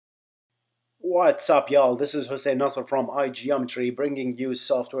What's up, y'all? This is Hussein Nasser from iGeometry, bringing you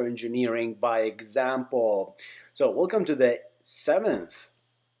software engineering by example. So, welcome to the seventh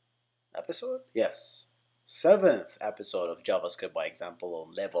episode? Yes, seventh episode of JavaScript by example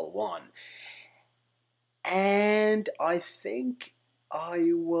on level one. And I think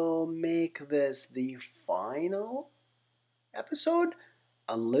I will make this the final episode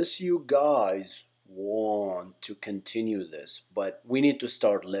unless you guys want to continue this, but we need to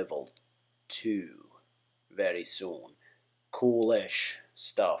start level 2 very soon. Coolish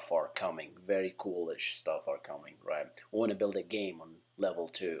stuff are coming, very coolish stuff are coming, right? I want to build a game on level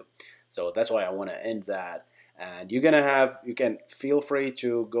 2, so that's why I want to end that. And you can feel free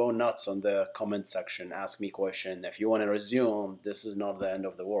to go nuts on the comment section, ask me question. If you want to resume, this is not the end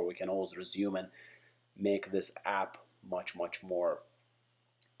of the world. We can always resume and make this app much more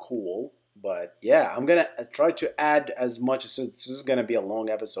cool. But yeah, I'm gonna try to add as much. So this is gonna be a long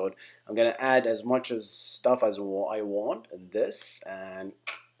episode. I'm gonna add as much as stuff as I want in this, and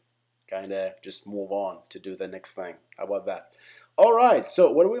kind of just move on to do the next thing. How about that? All right.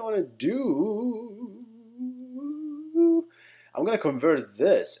 So what do we want to do? I'm gonna convert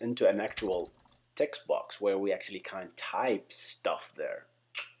this into an actual text box where we actually can type stuff there.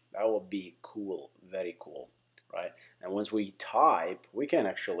 That will be cool, very cool, right? And once we type, we can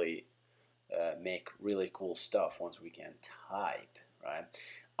actually make really cool stuff once we can type, right?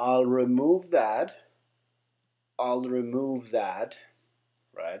 I'll remove that. I'll remove that,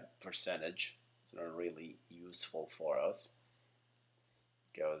 right? Percentage. It's not really useful for us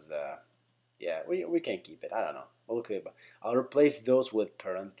because, yeah, we can keep it. I don't know. Okay, but I'll replace those with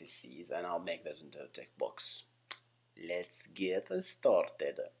parentheses and I'll make this into a text box. Let's get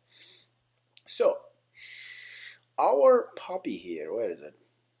started. So, our puppy here, where is it?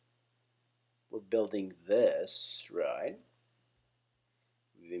 We're building this, right?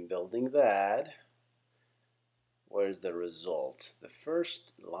 We've been building that. Where's the result? The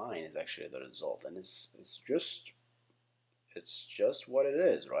first line is actually the result, and it's just what it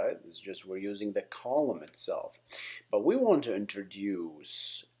is, right? It's just we're using the column itself, but we want to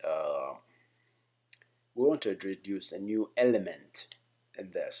introduce a new element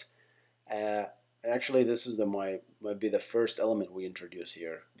in this. Actually, this is might be the first element we introduce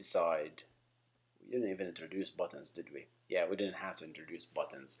here. Beside, we didn't even introduce buttons, did we? Yeah, we didn't have to introduce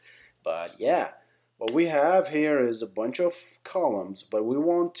buttons, but yeah, what we have here is a bunch of columns, but we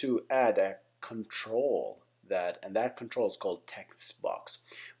want to add a control and that control is called text box,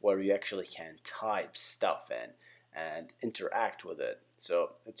 where you actually can type stuff in and interact with it.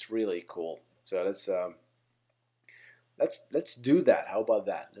 So it's really cool. So let's do that. How about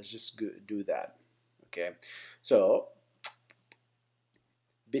that? Let's just do that. Okay. So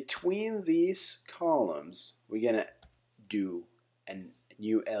between these columns, we're gonna do a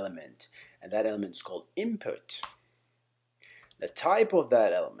new element, and that element is called input. The type of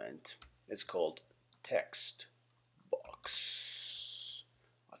that element is called text box.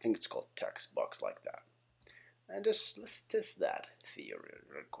 I think it's called text box like that. And let's test that theory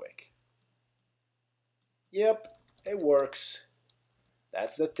real quick. Yep, it works.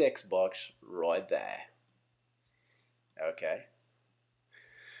 That's the text box right there. Okay.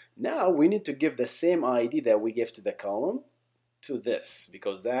 Now we need to give the same ID that we give to the column to this,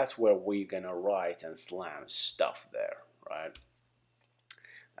 because that's where we're gonna write and slam stuff there, right?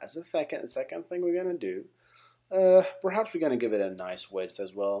 That's the second thing we're gonna do. Perhaps we're gonna give it a nice width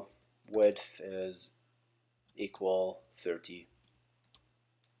as well. Width is equal 30.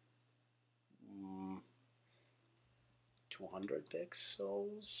 200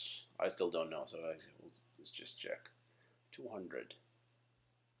 pixels. I still don't know, so let's just check. 200.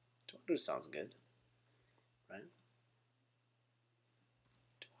 200 sounds good, right?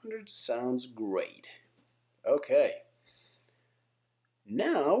 200 sounds great. Okay.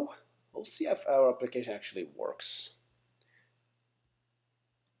 Now, we'll see if our application actually works.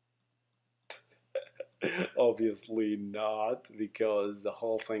 Obviously not, because the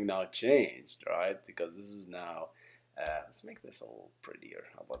whole thing now changed, right? Because this is now, let's make this a little prettier.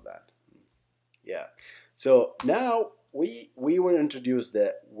 How about that? Yeah. So now we were introduced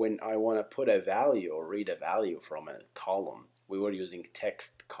that when I want to put a value or read a value from a column, we were using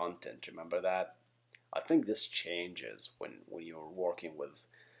text content. Remember that? I think this changes when you're working with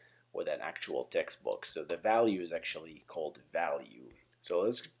an actual text box. So the value is actually called value. So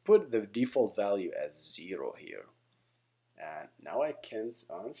let's put the default value as 0 here. And now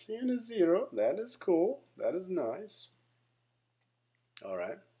I'm seeing a 0. That is cool. That is nice. All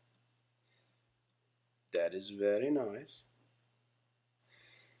right. That is very nice.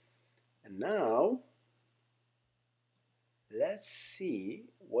 And now let's see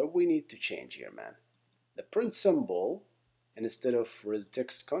what we need to change here, man. The print symbol, instead of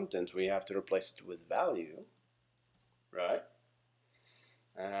text content, we have to replace it with value, right?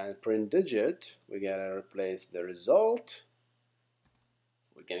 And print digit, we gotta replace the result.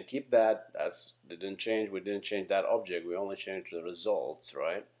 We're gonna keep that. That's didn't change. We didn't change that object. We only changed the results,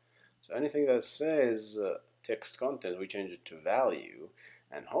 right? So anything that says text content, we change it to value,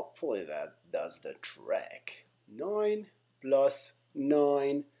 and hopefully that does the trick. 9 plus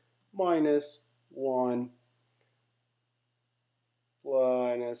 9 minus 1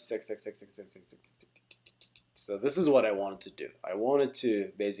 plus 6, 6, 6, 6, 6, 6, 6, 6. So this is what I wanted to do. I wanted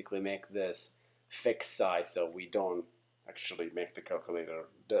to basically make this fixed size so we don't actually make the calculator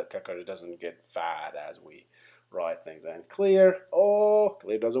doesn't get fat as we write things. And clear, oh,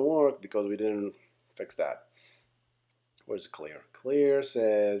 clear doesn't work because we didn't fix that. Where's clear? Clear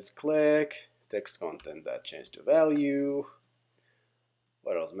says click, text content, that changed to value.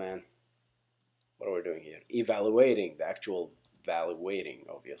 What else, man? What are we doing here? Evaluating, the actual evaluating,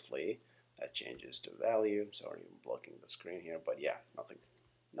 obviously. That changes to value. Sorry, I'm blocking the screen here, but yeah,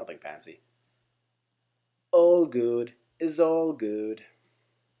 nothing fancy. All good is all good.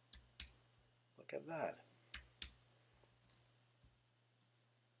 Look at that.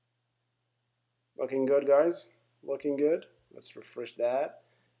 Looking good, guys. Looking good. Let's refresh that.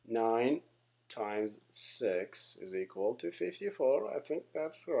 9 times 6 is equal to 54. I think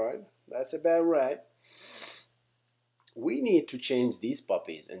that's right. That's about right. We need to change these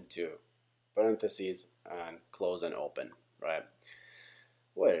puppies into parentheses and close and open, right?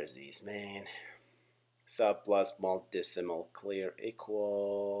 Where is these, man? Sub plus decimal clear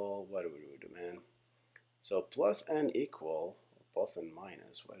equal. What do we do, man? So plus and equal, plus and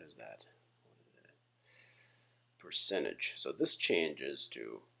minus, what is that? Percentage. So this changes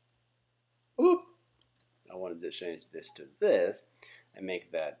to, oop, I wanted to change this to this and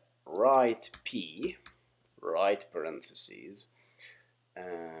make that right P, right parentheses,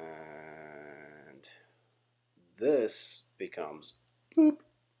 and this becomes boop,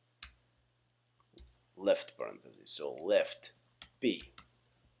 left parentheses, so left P.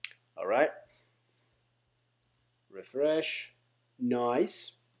 All right, refresh,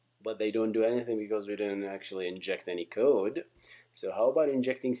 nice, but they don't do anything because we didn't actually inject any code. So how about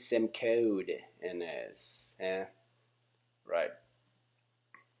injecting some code in this? Right.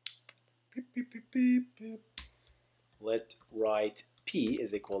 Beep, beep, beep, beep, beep. Let write P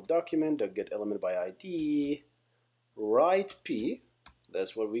is equal document.get element by ID. Write P,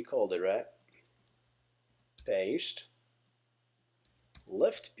 that's what we called it, right? Paste.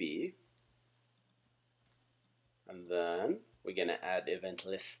 Left P. And then we're gonna add event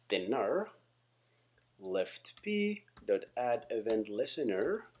listener. Left P dot add event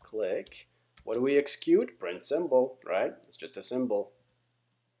listener. Click. What do we execute? Print symbol, right? It's just a symbol.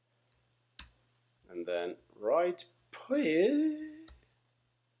 And then right P.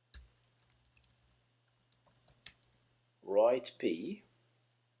 Right P.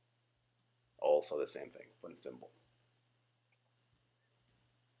 Also the same thing. Print symbol.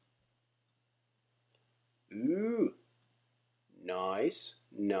 Ooh, nice,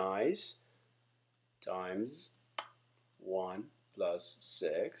 nice, times 1 plus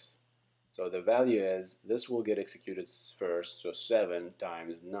 6. So the value is, this will get executed first, so 7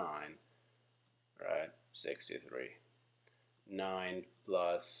 times 9, right, 63. 9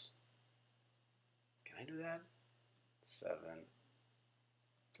 plus, can I do that? 7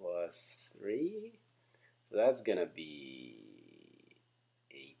 plus 3, so that's gonna be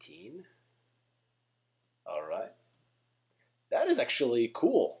 18. All right, that is actually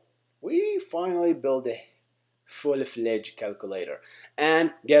cool. We finally built a full-fledged calculator.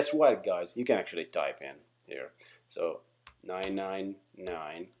 And guess what, guys? You can actually type in here. So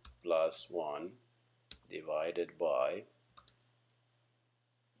 999 plus 1 divided by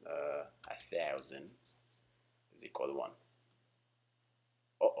 1,000 is equal to 1.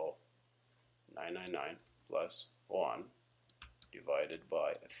 Uh-oh. 999 plus 1 divided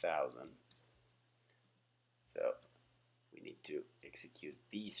by 1,000. So we need to execute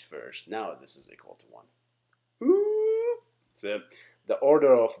these first. Now this is equal to 1. Ooh. So the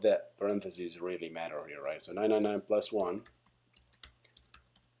order of the parentheses really matter here, right? So 999 plus 1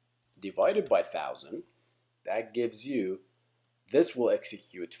 divided by 1,000, that gives you, this will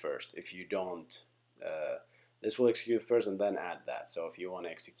execute first. If you don't, this will execute first and then add that. So if you want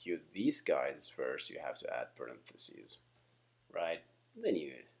to execute these guys first, you have to add parentheses, right? Then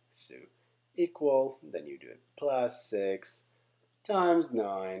you so equal, then you do it plus 6 times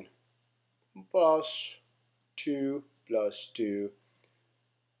 9 plus 2 plus 2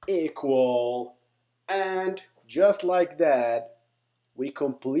 equal, and just like that, we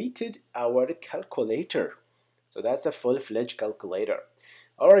completed our calculator. So that's a full-fledged calculator.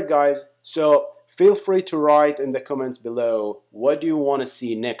 Alright guys, so feel free to write in the comments below, what do you want to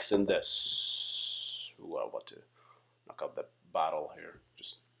see next in this? Ooh, I want to knock out the bottle here.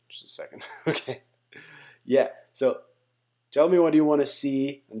 Just a second. Okay. Yeah, so tell me what you want to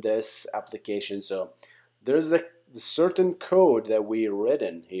see in this application. So there's the certain code that we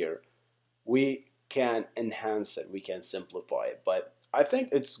written here. We can enhance it, we can simplify it, but I think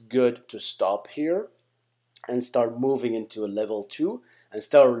it's good to stop here and start moving into a level 2 and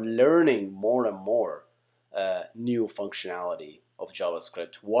start learning more and more new functionality of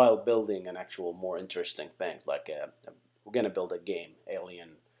JavaScript while building an actual more interesting things like we're gonna build a game,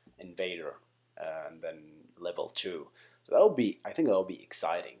 Alien Invader, and then level 2. So that would be, I think that would be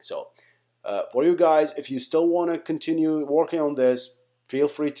exciting. So for you guys, if you still want to continue working on this, feel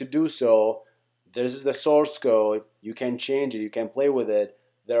free to do so. This is the source code. You can change it. You can play with it.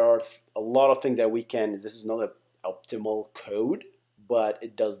 There are a lot of things that we can. This is not an optimal code, but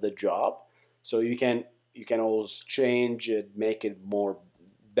it does the job. So you can always change it, make it more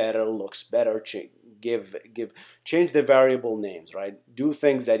better, looks better. Change the variable names, right? Do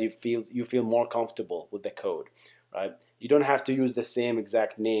things that you feel more comfortable with the code, right? You don't have to use the same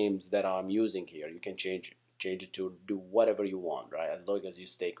exact names that I'm using here. You can change it to do whatever you want, right? As long as you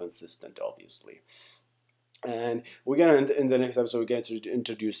stay consistent, obviously. And we're gonna, in the next episode, we're going to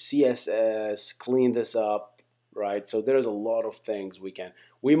introduce CSS, clean this up, right? So there's a lot of things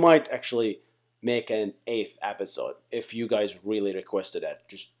we might actually make an 8th episode if you guys really requested it.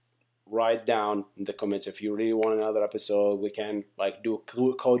 Just write down in the comments if you really want another episode. We can like do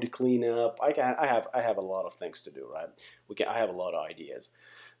code cleanup. I have a lot of things to do, right? I have a lot of ideas.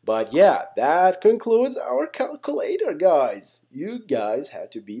 But yeah, that concludes our calculator, guys. You guys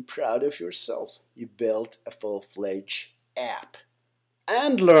have to be proud of yourselves. You built a full-fledged app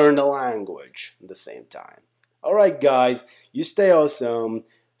and learned a language at the same time. Alright guys, you stay awesome.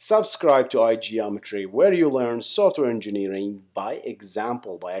 Subscribe to iGeometry, where you learn software engineering by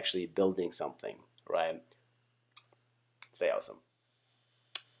example, by actually building something, right? Stay awesome.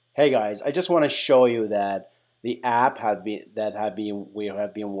 Hey guys, I just want to show you that the app we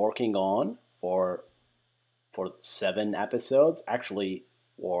have been working on for 7 episodes actually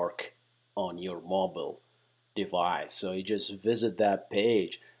work on your mobile device. So you just visit that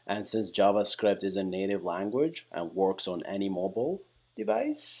page, and since JavaScript is a native language and works on any mobile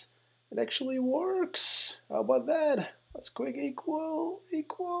device, it actually works. How about that? Let's quick equal.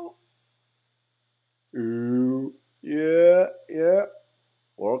 Ooh, yeah.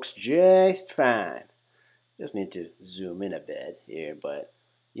 Works just fine. Just need to zoom in a bit here, but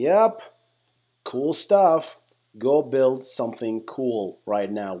yep, cool stuff. Go build something cool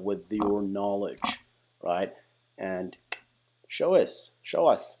right now with your knowledge, right? And show us.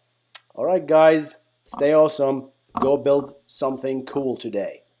 All right, guys, stay awesome. Go build something cool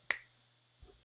today.